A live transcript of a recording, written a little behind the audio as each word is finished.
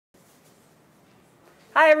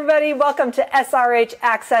Hi everybody, welcome to SRH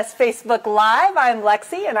Access Facebook Live. I'm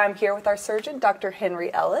Lexi and I'm here with our surgeon, Dr.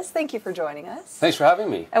 Henry Ellis. Thank you for joining us. Thanks for having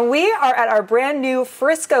me. And we are at our brand new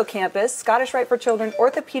Frisco campus, Scottish Rite for Children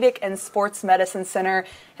Orthopedic and Sports Medicine Center.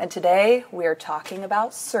 And today we are talking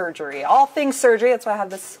about surgery, all things surgery. That's why I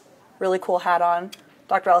have this really cool hat on.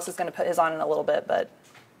 Dr. Ellis is going to put his on in a little bit, but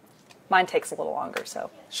mine takes a little longer.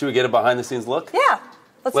 So should we get a behind the scenes look? Yeah,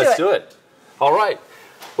 let's do it. All right.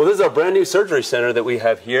 Well, this is our brand new surgery center that we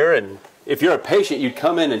have here, and if you're a patient, you'd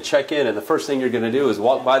come in and check in, and the first thing you're going to do is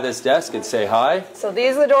walk by this desk and say hi. So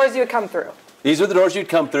these are the doors you would come through. These are the doors you'd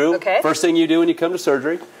come through. Okay. First thing you do when you come to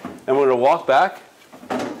surgery, and we're going to walk back.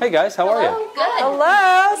 Hey guys, how are you? Good.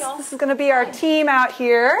 Hello. This is going to be our team out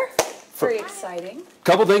here. Very exciting.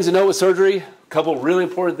 Couple things to know with surgery. Couple really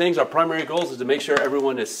important things. Our primary goals is to make sure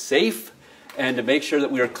everyone is safe and to make sure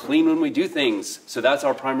that we are clean when we do things. So that's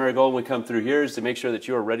our primary goal when we come through here, is to make sure that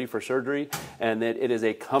you are ready for surgery and that it is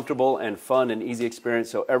a comfortable and fun and easy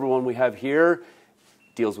experience. So everyone we have here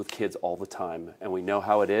deals with kids all the time, and we know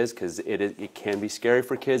how it is, because it can be scary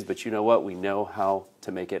for kids, but you know what? We know how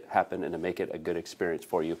to make it happen and to make it a good experience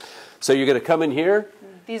for you. So you're going to come in here.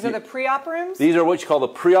 These are the pre-op rooms? These are what you call the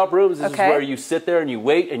pre-op rooms. This is where you sit there and you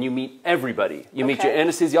wait and you meet everybody. You meet your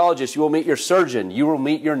anesthesiologist, you will meet your surgeon, you will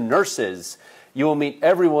meet your nurses, you will meet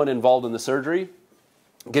everyone involved in the surgery,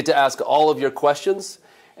 get to ask all of your questions,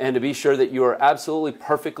 and to be sure that you are absolutely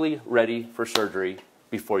perfectly ready for surgery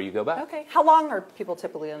before you go back. Okay. How long are people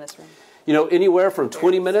typically in this room? You know, anywhere from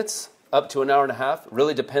 20 minutes up to an hour and a half.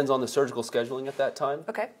 Really depends on the surgical scheduling at that time.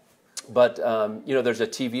 Okay. But, you know, there's a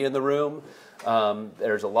TV in the room.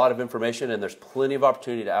 There's a lot of information, and there's plenty of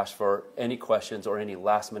opportunity to ask for any questions or any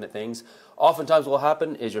last-minute things. Oftentimes what will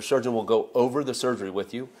happen is your surgeon will go over the surgery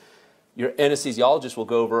with you. Your anesthesiologist will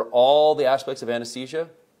go over all the aspects of anesthesia.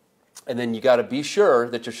 And then you got to be sure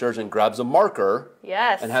that your surgeon grabs a marker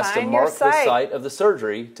and has to mark the site of the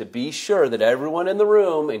surgery to be sure that everyone in the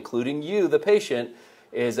room, including you, the patient,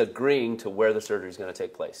 is agreeing to where the surgery is going to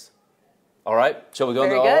take place. All right? Shall we go in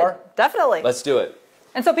the OR? Definitely. Let's do it.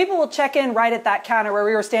 And so people will check in right at that counter where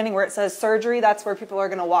we were standing, where it says surgery. That's where people are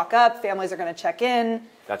going to walk up. Families are going to check in.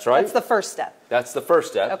 That's right. That's the first step. That's the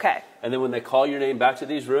first step. Okay. And then when they call your name back to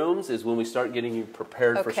these rooms is when we start getting you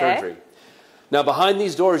prepared for surgery. Now, behind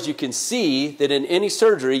these doors, you can see that in any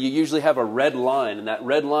surgery, you usually have a red line, and that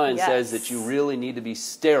red line says that you really need to be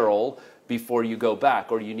sterile before you go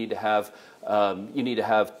back, or you need to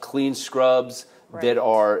have clean scrubs that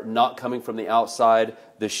are not coming from the outside.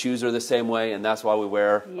 The shoes are the same way, and that's why we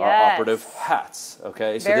wear our operative hats.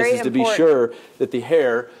 Okay, so this is to be sure that the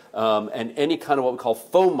hair and any kind of what we call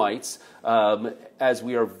foam mites, as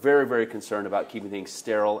we are very, very concerned about keeping things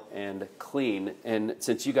sterile and clean. And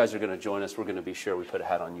since you guys are going to join us, we're going to be sure we put a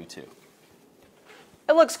hat on you too.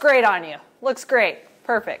 It looks great on you. Looks great.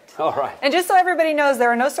 Perfect. All right. And just so everybody knows, there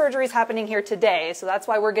are no surgeries happening here today, so that's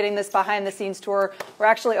why we're getting this behind-the-scenes tour. We're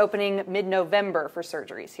actually opening mid-November for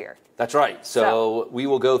surgeries here. That's right. So we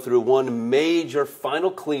will go through one major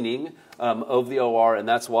final cleaning of the OR, and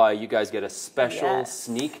that's why you guys get a special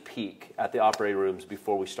sneak peek at the operating rooms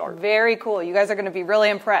before we start. Very cool. You guys are going to be really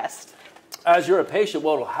impressed. As you're a patient,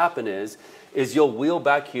 what will happen is you'll wheel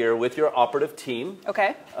back here with your operative team,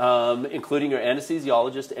 including your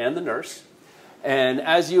anesthesiologist and the nurse. And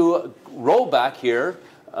as you roll back here,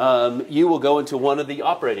 you will go into one of the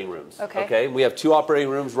operating rooms. Okay. We have two operating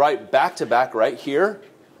rooms right back to back right here.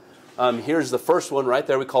 Here's the first one right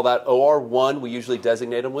there. We call that OR1. We usually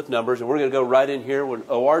designate them with numbers. And we're going to go right in here with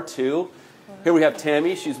OR2. Here we have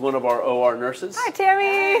Tammy. She's one of our OR nurses. Hi,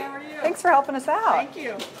 Tammy. Hi, how are you? Thanks for helping us out. Thank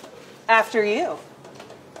you. After you.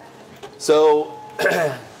 So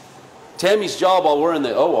Tammy's job while we're in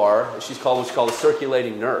the OR, she's called what's called a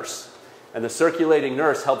circulating nurse. And the circulating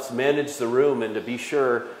nurse helps manage the room and to be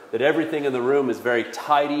sure that everything in the room is very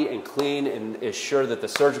tidy and clean, and is sure that the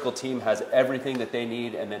surgical team has everything that they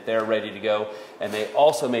need and that they're ready to go. And they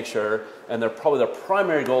also make sure, and probably their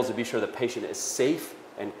primary goal is to be sure the patient is safe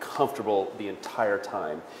and comfortable the entire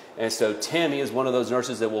time. And so Tammy is one of those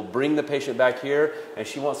nurses that will bring the patient back here, and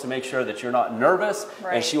she wants to make sure that you're not nervous,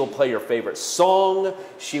 and she will play your favorite song,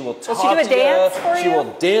 she will talk to you, she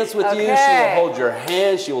will dance with you, she will hold your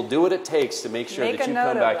hand, she will do what it takes to make sure that you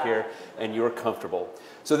come back here and you're comfortable.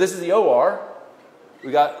 So this is the OR.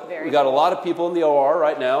 We got a lot of people in the OR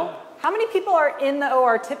right now. How many people are in the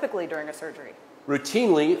OR typically during a surgery?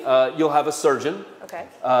 Routinely, you'll have a surgeon. Okay.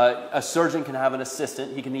 A surgeon can have an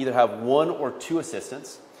assistant. He can either have one or two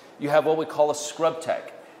assistants. You have what we call a scrub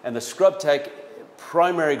tech. And the scrub tech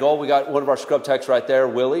primary goal, we got one of our scrub techs right there,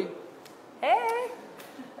 Willie. Hey,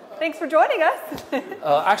 thanks for joining us.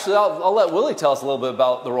 Actually, I'll let Willie tell us a little bit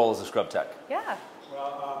about the role as a scrub tech. Yeah.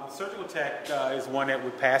 Well, Surgical tech is one that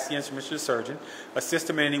would pass the instruments to the surgeon, assist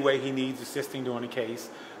him in any way he needs assisting during the case.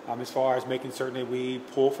 As far as making certain that we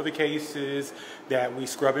pull for the cases, that we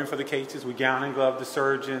scrub in for the cases, we gown and glove the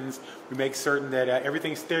surgeons, we make certain that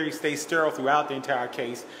everything stays sterile throughout the entire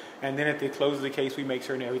case, and then at the close of the case we make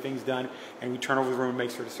certain everything's done and we turn over the room and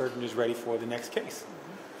make sure the surgeon is ready for the next case.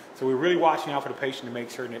 So we're really watching out for the patient to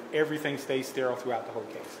make certain that everything stays sterile throughout the whole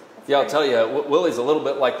case. Yeah, I'll tell you, Willie's a little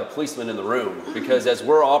bit like the policeman in the room, because as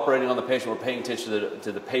we're operating on the patient, we're paying attention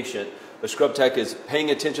to the patient. The scrub tech is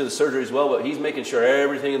paying attention to the surgery as well, but he's making sure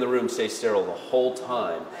everything in the room stays sterile the whole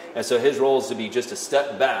time. And so his role is to be just a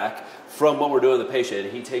step back from what we're doing with the patient.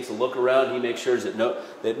 And he takes a look around, he makes sure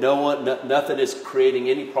that nothing is creating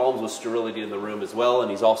any problems with sterility in the room as well.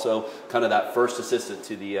 And he's also kind of that first assistant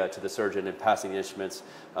to the surgeon in passing the instruments.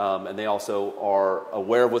 And they also are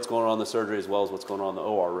aware of what's going on in the surgery as well as what's going on in the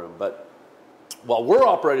OR room. But while we're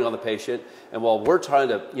operating on the patient and while we're trying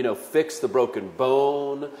to, fix the broken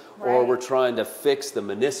bone, or we're trying to fix the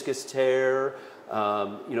meniscus tear,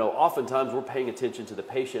 oftentimes we're paying attention to the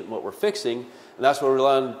patient and what we're fixing, and that's where we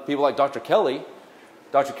rely on people like Dr. Kelly.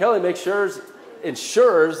 Dr. Kelly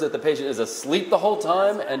ensures that the patient is asleep the whole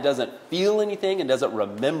time and doesn't feel anything and doesn't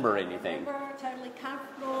remember anything. Totally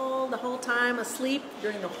comfortable the whole time, asleep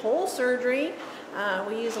during the whole surgery.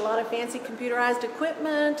 We use a lot of fancy computerized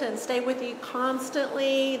equipment and stay with you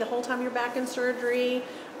constantly the whole time you're back in surgery.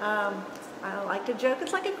 I like to joke,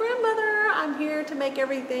 it's like a grandmother. I'm here to make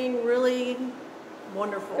everything really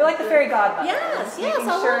wonderful. You're like the fairy godmother. Yes, making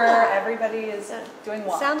I sure love that. everybody is doing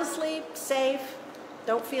well. Sound asleep, safe,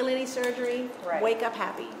 don't feel any surgery, wake up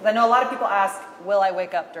happy. I know a lot of people ask, will I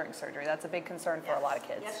wake up during surgery? That's a big concern for a lot of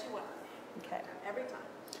kids. Yes, you will. Okay. Every time.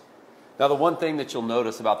 Now, the one thing that you'll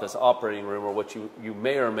notice about this operating room, or what you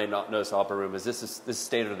may or may not notice operating room, is this is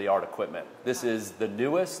state-of-the-art equipment. This is the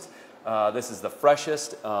newest. This is the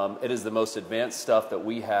freshest. It is the most advanced stuff that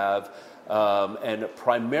we have. And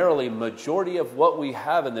primarily, majority of what we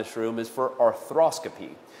have in this room is for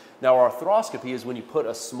arthroscopy. Now, arthroscopy is when you put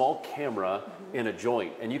a small camera in a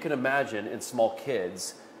joint. And you can imagine in small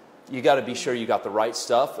kids, you got to be sure you got the right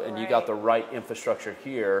stuff and you got the right infrastructure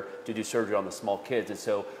here to do surgery on the small kids. And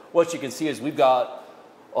so what you can see is we've got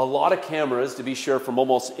a lot of cameras to be sure from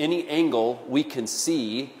almost any angle we can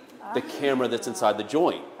see the camera that's inside the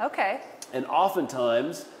joint. Okay. And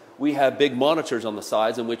oftentimes we have big monitors on the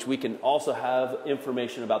sides in which we can also have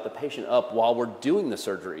information about the patient up while we're doing the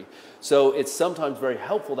surgery. So it's sometimes very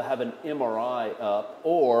helpful to have an MRI up,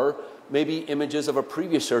 or maybe images of a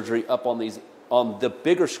previous surgery up on the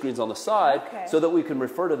bigger screens on the side, so that we can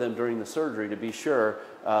refer to them during the surgery to be sure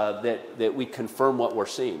that we confirm what we're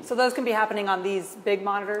seeing. So those can be happening on these big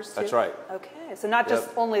monitors too? That's right. Okay, so not just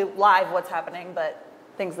only live what's happening, but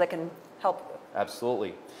things that can help.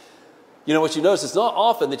 Absolutely. You know what you notice, it's not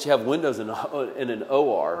often that you have windows in an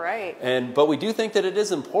OR. Right. But we do think that it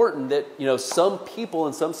is important that, some people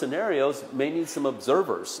in some scenarios may need some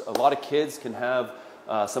observers. A lot of kids can have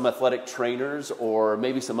some athletic trainers or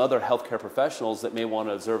maybe some other healthcare professionals that may want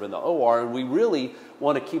to observe in the OR. And we really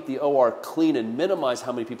want to keep the OR clean and minimize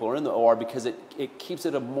how many people are in the OR, because it keeps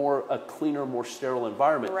it a cleaner, more sterile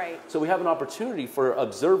environment. Right. So we have an opportunity for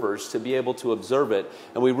observers to be able to observe it.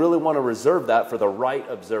 And we really want to reserve that for the right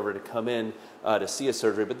observer to come in to see a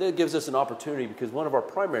surgery. But that gives us an opportunity, because one of our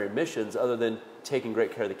primary missions, other than taking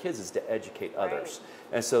great care of the kids, is to educate others.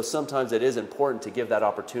 And so sometimes it is important to give that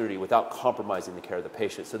opportunity without compromising the care of the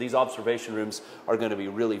patient. So these observation rooms are going to be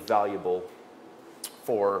really valuable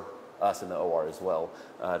for us in the OR as well,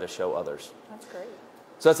 to show others. That's great.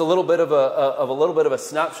 So that's a little bit of a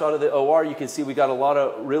snapshot of the OR. You can see we got a lot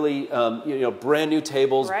of really brand new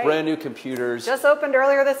tables, brand new computers. Just opened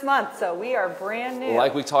earlier this month, so we are brand new.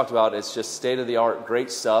 Like we talked about, it's just state of the art,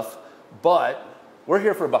 great stuff. But we're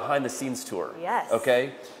here for a behind the scenes tour. Yes.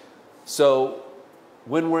 Okay. So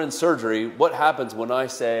when we're in surgery, what happens when I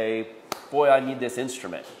say, "Boy, I need this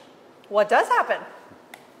instrument"? What does happen?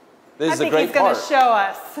 This is a great part. I think he's going to show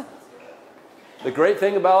us. The great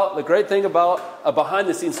thing about a behind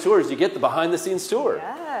the scenes tour is you get the behind the scenes tour.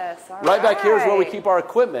 Yes. All right back here is where we keep our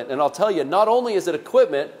equipment. And I'll tell you, not only is it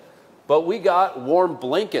equipment, but we got warm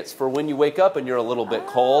blankets for when you wake up and you're a little bit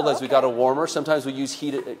cold, as we got a warmer. Sometimes we use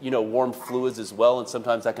heated, warm fluids as well, and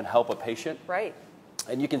sometimes that can help a patient. Right.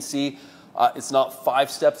 And you can see it's not 5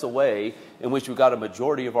 steps away in which we've got a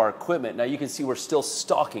majority of our equipment. Now you can see we're still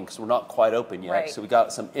stocking because we're not quite open yet. Right. So we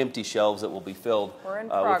got some empty shelves that will be filled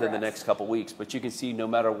within the next couple weeks. But you can see no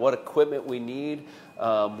matter what equipment we need,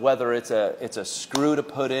 whether it's a screw to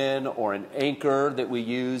put in or an anchor that we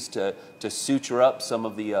use to suture up some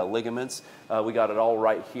of the ligaments, we got it all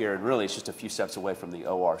right here. And really it's just a few steps away from the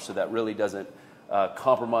OR. So that really doesn't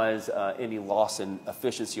compromise any loss in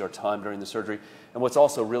efficiency or time during the surgery. And what's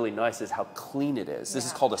also really nice is how clean it is. This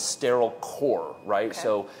is called a sterile core, right? Okay.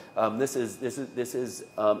 So this is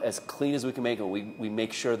as clean as we can make it. We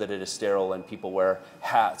make sure that it is sterile, and people wear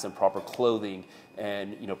hats and proper clothing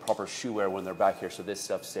and proper shoe wear when they're back here. So this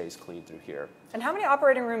stuff stays clean through here. And how many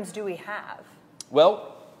operating rooms do we have?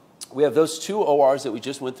 Well, we have those 2 ORs that we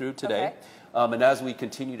just went through today. Okay. And as we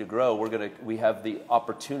continue to grow, we have the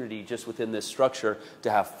opportunity just within this structure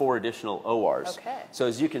to have 4 additional ORs. Okay. So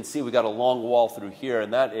as you can see, we got a long wall through here,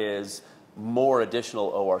 and that is more additional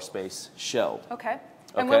OR space shelled. Okay.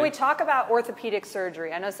 And when we talk about orthopedic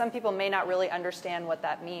surgery, I know some people may not really understand what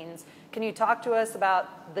that means. Can you talk to us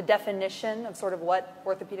about the definition of sort of what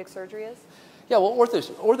orthopedic surgery is? Yeah, well,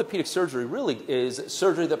 orthopedic surgery really is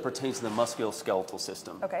surgery that pertains to the musculoskeletal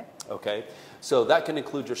system. Okay. Okay. So that can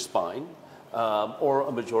include your spine, or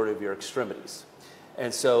a majority of your extremities.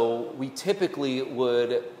 And so we typically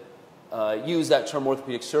would use that term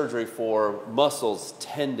orthopedic surgery for muscles,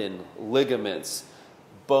 tendon, ligaments,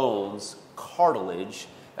 bones, cartilage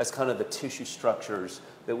as kind of the tissue structures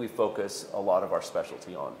that we focus a lot of our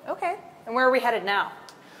specialty on. Okay. And where are we headed now?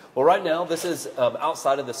 Well, right now, this is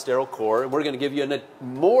outside of the sterile core, and we're going to give you a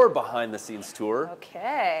more behind-the-scenes tour.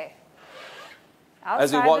 Okay. Outside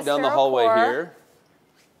as we walk down the hallway here.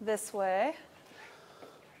 This way.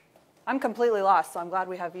 I'm completely lost, so I'm glad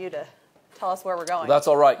we have you to tell us where we're going. That's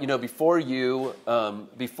all right. Before you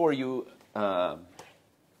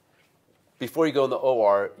go in the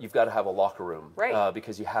OR, you've got to have a locker room. Right.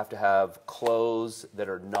 Because you have to have clothes that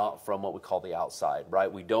are not from what we call the outside,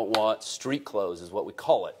 right? We don't want street clothes is what we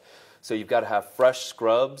call it. So you've got to have fresh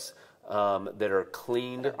scrubs that are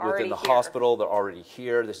cleaned within the hospital. They're already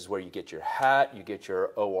here. This is where you get your hat, you get your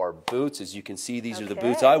OR boots. As you can see, these are the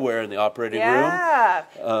boots I wear in the operating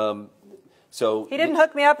room. So he didn't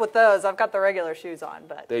hook me up with those. I've got the regular shoes on,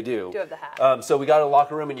 but they do. Do have the hat. So we got a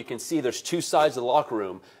locker room, and you can see there's 2 sides of the locker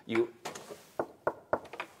room.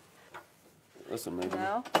 Listen, maybe.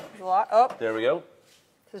 No. Oh, There we go.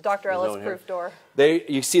 this is Dr. Ellis' proof door.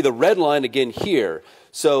 You see the red line again here.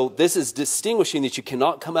 So this is distinguishing that you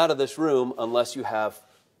cannot come out of this room unless you have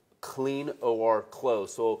clean OR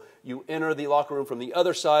clothes. So you enter the locker room from the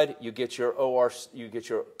other side, you get your OR, you get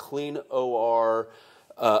your clean OR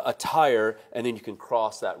attire, and then you can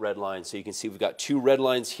cross that red line. So you can see we've got 2 red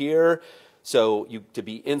lines here. So to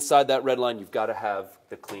be inside that red line, you've got to have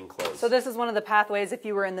the clean clothes. So this is one of the pathways, if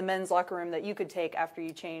you were in the men's locker room, that you could take after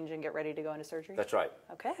you change and get ready to go into surgery? That's right.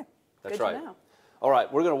 Okay. That's Good right. to know. All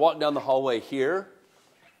right, we're going to walk down the hallway here.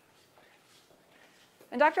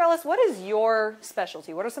 And Dr. Ellis, what is your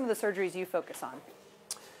specialty? What are some of the surgeries you focus on?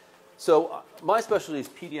 So my specialty is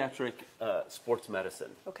pediatric sports medicine.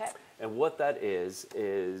 Okay. And what that is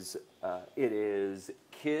it is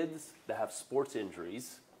kids that have sports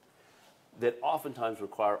injuries that oftentimes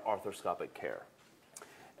require arthroscopic care.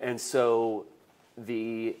 And so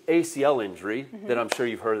the ACL injury that I'm sure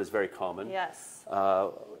you've heard is very common. Yes.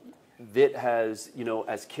 That has,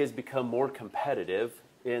 as kids become more competitive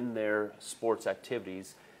in their sports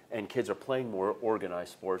activities and kids are playing more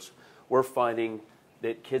organized sports, we're finding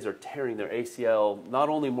that kids are tearing their ACL not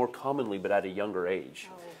only more commonly but at a younger age.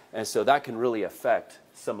 Oh. And so that can really affect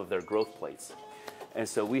some of their growth plates. And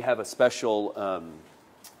so we have a special,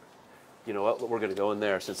 you know what, we're going to go in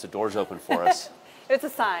there since the door's open for us. It's a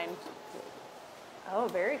sign. Oh,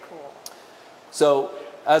 very cool. So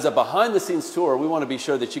as a behind-the-scenes tour, we want to be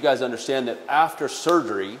sure that you guys understand that after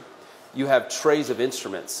surgery, you have trays of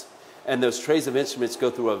instruments. And those trays of instruments go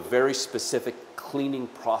through a very specific cleaning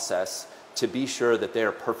process to be sure that they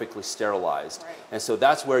are perfectly sterilized. Right. And so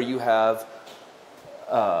that's where you have,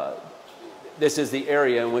 this is the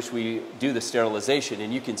area in which we do the sterilization.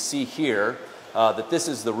 And you can see here that this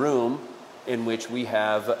is the room in which we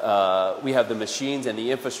have the machines and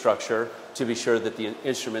the infrastructure to be sure that the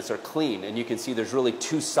instruments are clean. And you can see there's really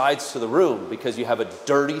 2 sides to the room because you have a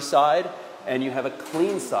dirty side and you have a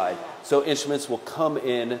clean side. So instruments will come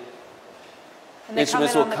in.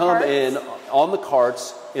 Instruments will come in on the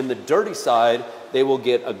carts. In the dirty side, they will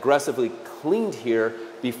get aggressively cleaned here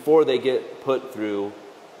before they get put through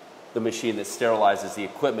the machine that sterilizes the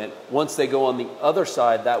equipment. Once they go on the other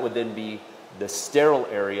side, that would then be the sterile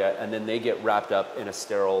area, and then they get wrapped up in a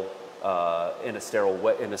sterile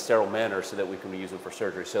manner so that we can use them for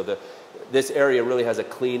surgery. So this area really has a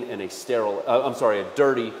clean and a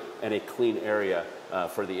dirty and a clean area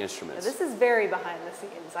for the instruments. This is very behind the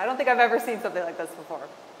scenes. I don't think I've ever seen something like this before.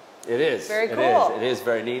 It is. Very cool. It is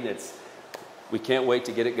very neat. We can't wait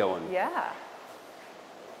to get it going. Yeah.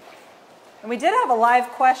 And we did have a live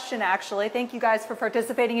question, actually. Thank you guys for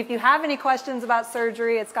participating. If you have any questions about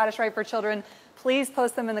surgery at Scottish Rite for Children, please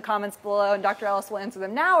post them in the comments below, and Dr. Ellis will answer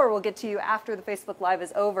them now, or we'll get to you after the Facebook Live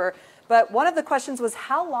is over. But one of the questions was,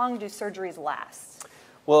 how long do surgeries last?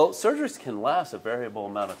 Well, surgeries can last a variable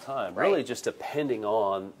amount of time, Right. really just depending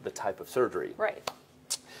on the type of surgery. Right.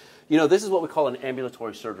 You know, this is what we call an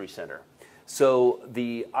ambulatory surgery center. So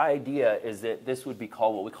the idea is that this would be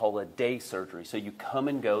called what we call a day surgery. So you come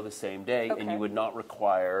and go the same day, Okay. and you would not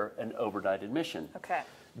require an overnight admission. Okay.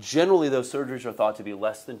 Generally, those surgeries are thought to be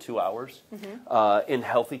less than 2 hours in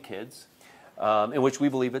healthy kids, in which we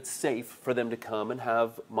believe it's safe for them to come and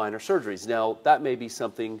have minor surgeries. Now, that may be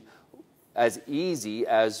something as easy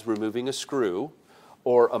as removing a screw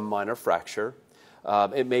or a minor fracture.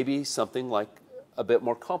 It may be something like a bit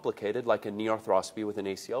more complicated, like a knee arthroscopy with an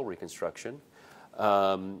ACL reconstruction,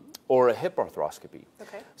 or a hip arthroscopy.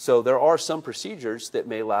 Okay. So there are some procedures that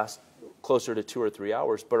may last closer to 2 or 3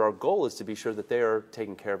 hours, but our goal is to be sure that they are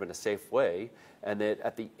taken care of in a safe way, and that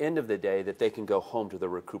at the end of the day that they can go home to their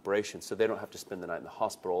recuperation so they don't have to spend the night in the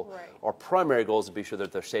hospital. Right. Our primary goal is to be sure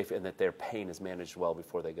that they're safe and that their pain is managed well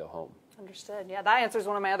before they go home. Understood. Yeah, that answers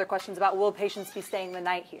one of my other questions about, will patients be staying the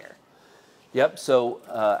night here? Yep, so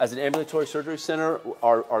as an ambulatory surgery center,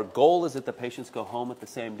 our goal is that the patients go home at the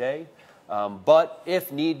same day. But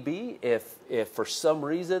if need be, if for some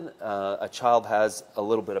reason a child has a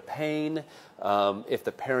little bit of pain, if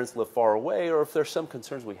the parents live far away, or if there's some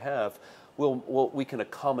concerns we have, we can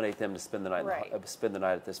accommodate them to spend the night spend the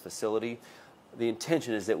night at this facility. The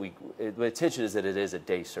intention is that it is a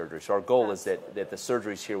day surgery. So our goal is that the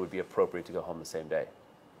surgeries here would be appropriate to go home the same day.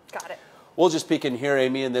 Got it. We'll just peek in here,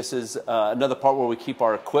 Amy, and this is another part where we keep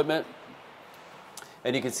our equipment.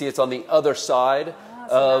 And you can see it's on the other side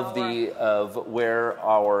of where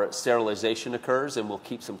our sterilization occurs, and we'll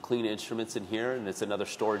keep some clean instruments in here, and it's another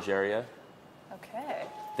storage area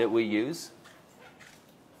that we use.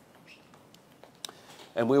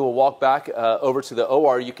 And we will walk back over to the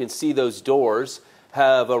OR. You can see those doors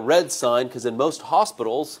have a red sign, because in most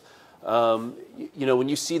hospitals, you know, when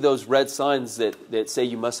you see those red signs that say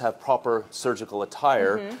you must have proper surgical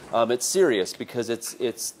attire, it's serious, because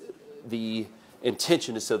it's the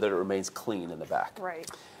intention is so that it remains clean in the back. Right.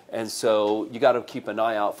 And so you got to keep an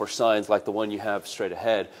eye out for signs like the one you have straight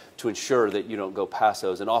ahead to ensure that you don't go past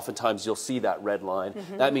those. And oftentimes you'll see that red line.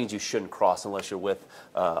 That means you shouldn't cross unless you're with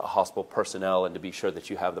hospital personnel, and to be sure that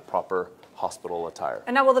you have the proper hospital attire.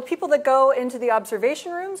 And now, will the people that go into the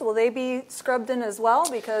observation rooms, will they be scrubbed in as well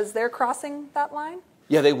because they're crossing that line?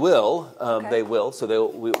 Yeah, they will. Okay. They will. So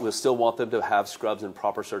we'll still want them to have scrubs and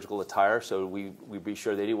proper surgical attire. So we be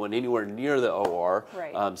sure that anyone anywhere near the OR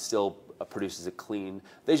still produces it clean.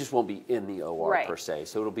 They just won't be in the OR per se.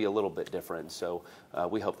 So it'll be a little bit different. So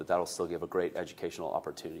we hope that that'll still give a great educational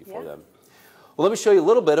opportunity for them. Well, let me show you a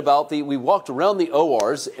little bit about we walked around the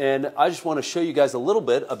ORs, and I just want to show you guys a little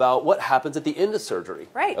bit about what happens at the end of surgery.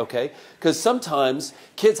 Right. Okay? Because sometimes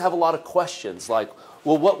kids have a lot of questions like,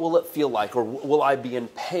 well, what will it feel like? Or will I be in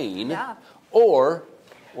pain? Yeah. Or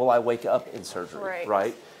will I wake up in surgery?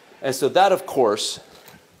 Right? And so that, of course,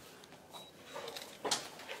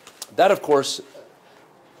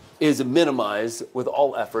 is minimized with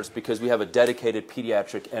all efforts, because we have a dedicated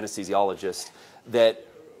pediatric anesthesiologist that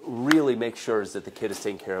really makes sure that the kid is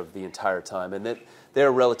taken care of the entire time, and that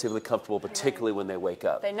they're relatively comfortable, particularly when they wake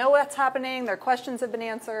up. They know what's happening, their questions have been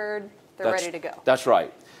answered, they're ready to go. That's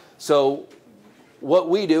right. So what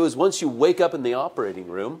we do is, once you wake up in the operating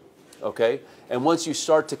room, okay, and once you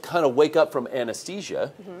start to kind of wake up from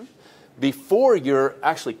anesthesia, before you're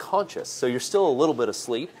actually conscious, so you're still a little bit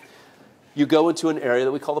asleep, you go into an area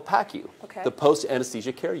that we call the PACU, the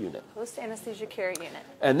post-anesthesia care unit. Post-anesthesia care unit.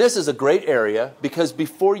 And this is a great area, because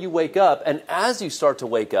before you wake up, and as you start to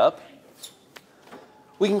wake up,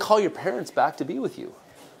 we can call your parents back to be with you.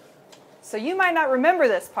 So you might not remember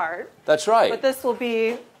this part. That's right. But this will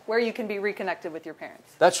be where you can be reconnected with your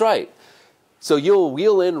parents. That's right. So you'll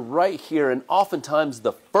wheel in right here, and oftentimes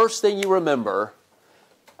the first thing you remember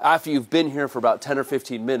after you've been here for about 10 or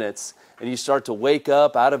 15 minutes, and you start to wake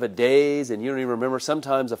up out of a daze, and you don't even remember,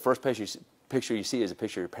 sometimes the first picture you see is a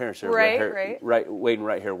picture of your parents waiting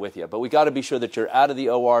right here with you. But we got to be sure that you're out of the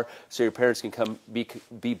OR so your parents can come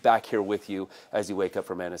be back here with you as you wake up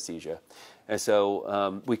from anesthesia. And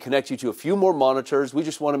so we connect you to a few more monitors. We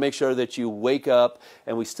just want to make sure that you wake up,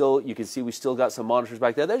 and you can see we still got some monitors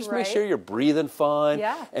back there. They just make sure you're breathing fine.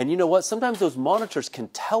 Yeah. And you know what? Sometimes those monitors can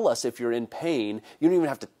tell us if you're in pain. You don't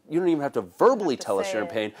even have to verbally tell us you're in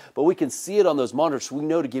pain, but we can see it on those monitors, so we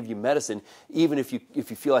know to give you medicine, even if you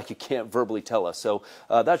feel like you can't verbally tell us. So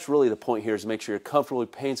that's really the point here, is to make sure you're comfortable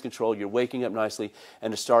with pain's controlled, you're waking up nicely,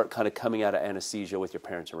 and to start kind of coming out of anesthesia with your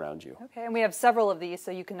parents around you. Okay, and we have several of these,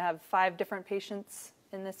 so you can have 5 different patients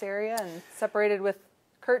in this area and separated with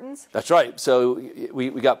curtains? That's right. So we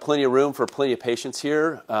got plenty of room for plenty of patients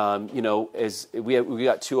here. You know, as we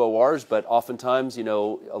got 2 ORs, but oftentimes, you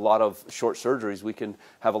know, a lot of short surgeries, we can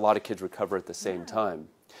have a lot of kids recover at the same time.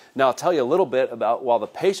 Now, I'll tell you a little bit about while the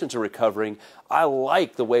patients are recovering. I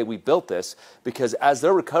like the way we built this, because as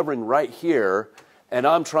they're recovering right here, and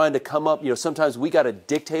I'm trying to come up, you know, sometimes we got to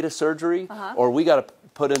dictate a surgery, or we got to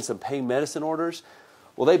put in some pain medicine orders.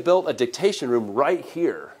 Well, they built a dictation room right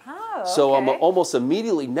here. Oh, so okay. I'm almost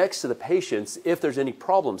immediately next to the patients if there's any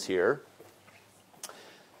problems here.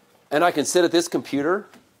 And I can sit at this computer,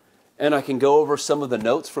 and I can go over some of the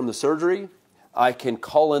notes from the surgery. I can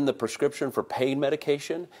call in the prescription for pain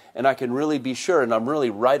medication, and I can really be sure, and I'm really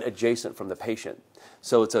right adjacent from the patient.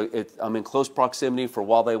 So I'm in close proximity for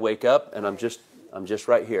while they wake up, and I'm just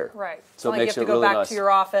right here. Right. So it it makes you have it to go really back nice. to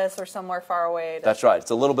your office or somewhere far away. That's right.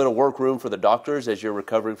 It's a little bit of work room for the doctors as you're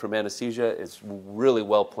recovering from anesthesia. It's really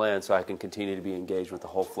well planned, so I can continue to be engaged with the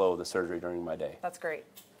whole flow of the surgery during my day. That's great.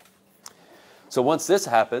 So once this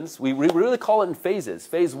happens, we really call it in phases.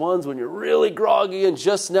 Phase 1's when you're really groggy and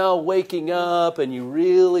just now waking up and you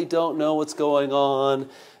really don't know what's going on.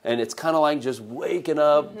 And it's kind of like just waking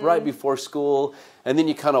up right before school. And then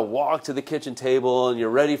you kind of walk to the kitchen table and you're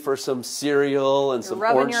ready for some cereal and some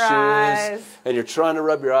orange juice. And you're trying to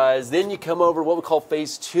rub your eyes. Then you come over what we call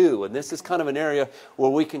phase 2. And this is kind of an area where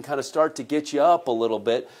we can kind of start to get you up a little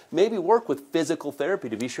bit. Maybe work with physical therapy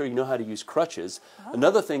to be sure you know how to use crutches.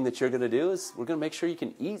 Another thing that you're going to do is we're going to make sure you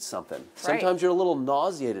can eat something. Sometimes you're a little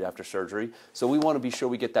nauseated after surgery. So we want to be sure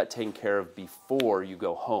we get that taken care of before you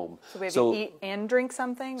go home. So we have to eat and drink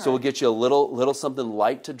something? So we'll get you a little something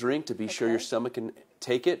light to drink to be sure your stomach can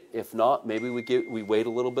take it. If not, maybe we wait a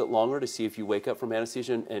little bit longer to see if you wake up from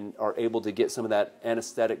anesthesia and are able to get some of that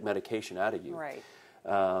anesthetic medication out of you. Right.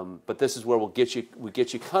 But this is where we get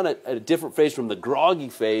you kind of at a different phase from the groggy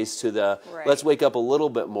phase to the let's wake up a little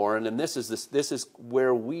bit more. And then this is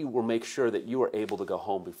where we will make sure that you are able to go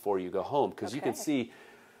home before you go home, because you can see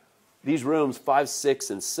these rooms 5, 6,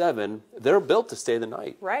 and 7, they're built to stay the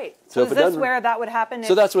night. Right. So is this where that would happen?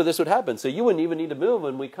 So that's where this would happen. So you wouldn't even need to move,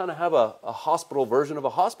 and we kind of have a hospital version of a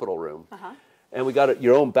hospital room. And we got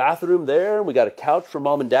your own bathroom there, and we got a couch for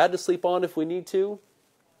mom and dad to sleep on if we need to.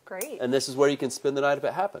 Great. And this is where you can spend the night if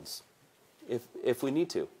it happens, if we need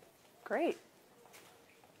to. Great.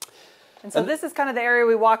 And so this is kind of the area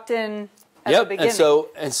we walked in at the beginning.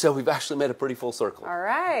 And so we've actually made a pretty full circle. All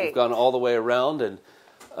right. We've gone all the way around, and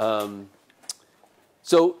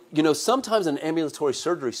so you know, sometimes in an ambulatory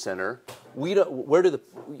surgery center, where do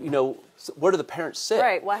the parents sit?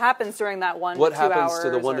 Right. What happens during that 1 to 2 hours? What happens to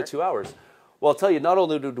the 1 to 2 hours? Well, I'll tell you, not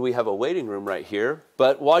only do we have a waiting room right here,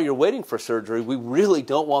 but while you're waiting for surgery, we really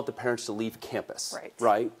don't want the parents to leave campus.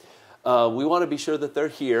 Right. We want to be sure that they're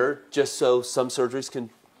here, just so some surgeries can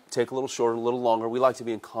take a little shorter, a little longer. We like to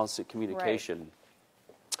be in constant communication.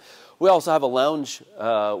 We also have a lounge.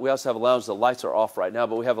 The lights are off right now,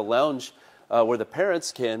 but we have a lounge where the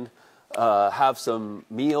parents can have some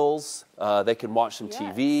meals. They can watch some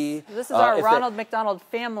TV. This is our Ronald McDonald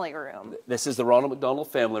family room. This is the Ronald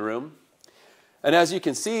McDonald family room. And as you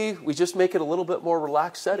can see, we just make it a little bit more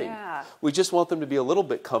relaxed setting. Yeah. We just want them to be a little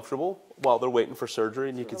bit comfortable while they're waiting for surgery.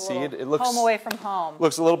 And you can see it looks home away from home.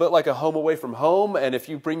 Looks a little bit like a home away from home. And if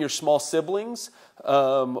you bring your small siblings,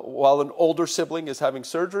 while an older sibling is having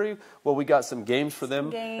surgery, well, we got some games for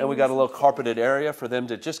them. And we got a little carpeted area for them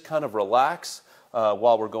to just kind of relax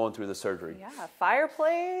while we're going through the surgery. Yeah,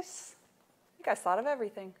 fireplace. You guys thought of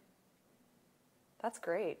everything. That's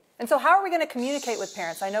great. And so how are we going to communicate with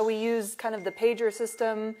parents? I know we use kind of the pager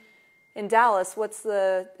system in Dallas. Is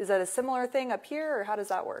that a similar thing up here, or how does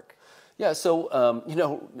that work? Yeah, so, you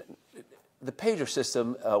know, the pager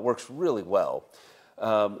system works really well.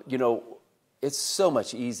 You know, it's so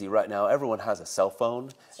much easy right now. Everyone has a cell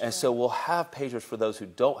phone, and so we'll have pagers for those who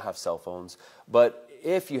don't have cell phones. But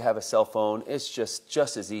if you have a cell phone, it's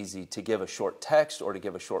just as easy to give a short text or to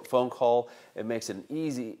give a short phone call. It makes it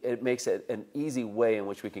an easy way in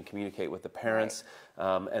which we can communicate with the parents,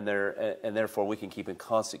 and therefore we can keep in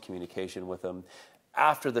constant communication with them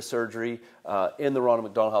after the surgery in the Ronald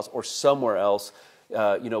McDonald House or somewhere else.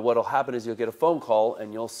 You know, what'll happen is you'll get a phone call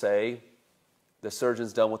and you'll say, the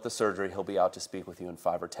surgeon's done with the surgery, he'll be out to speak with you in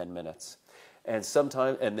 5 or 10 minutes. And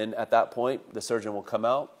then at that point, the surgeon will come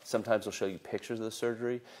out. Sometimes he'll show you pictures of the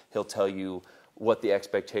surgery. He'll tell you what the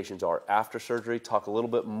expectations are after surgery, talk a little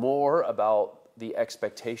bit more about the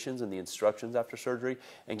expectations and the instructions after surgery,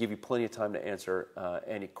 and give you plenty of time to answer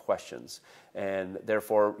any questions. And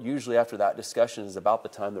therefore, usually after that discussion is about the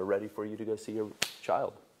time they're ready for you to go see your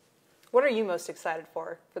child. What are you most excited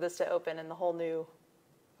for this to open in the whole new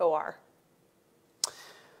OR?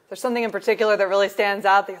 There's something in particular that really stands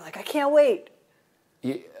out that you're like, I can't wait.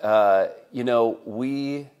 We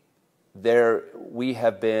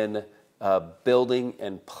have been building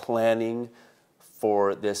and planning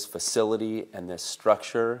for this facility and this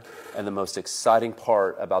structure, and the most exciting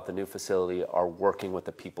part about the new facility are working with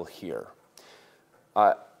the people here.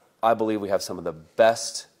 I believe we have some of the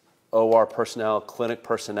best OR personnel, clinic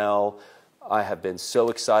personnel. I have been so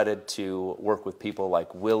excited to work with people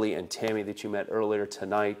like Willie and Tammy that you met earlier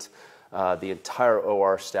tonight. The entire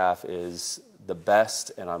OR staff is the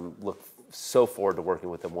best, and I'm so forward to working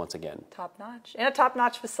with them once again. Top notch. And a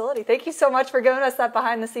top-notch facility. Thank you so much for giving us that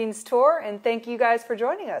behind-the-scenes tour, and thank you guys for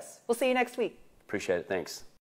joining us. We'll see you next week. Appreciate it. Thanks.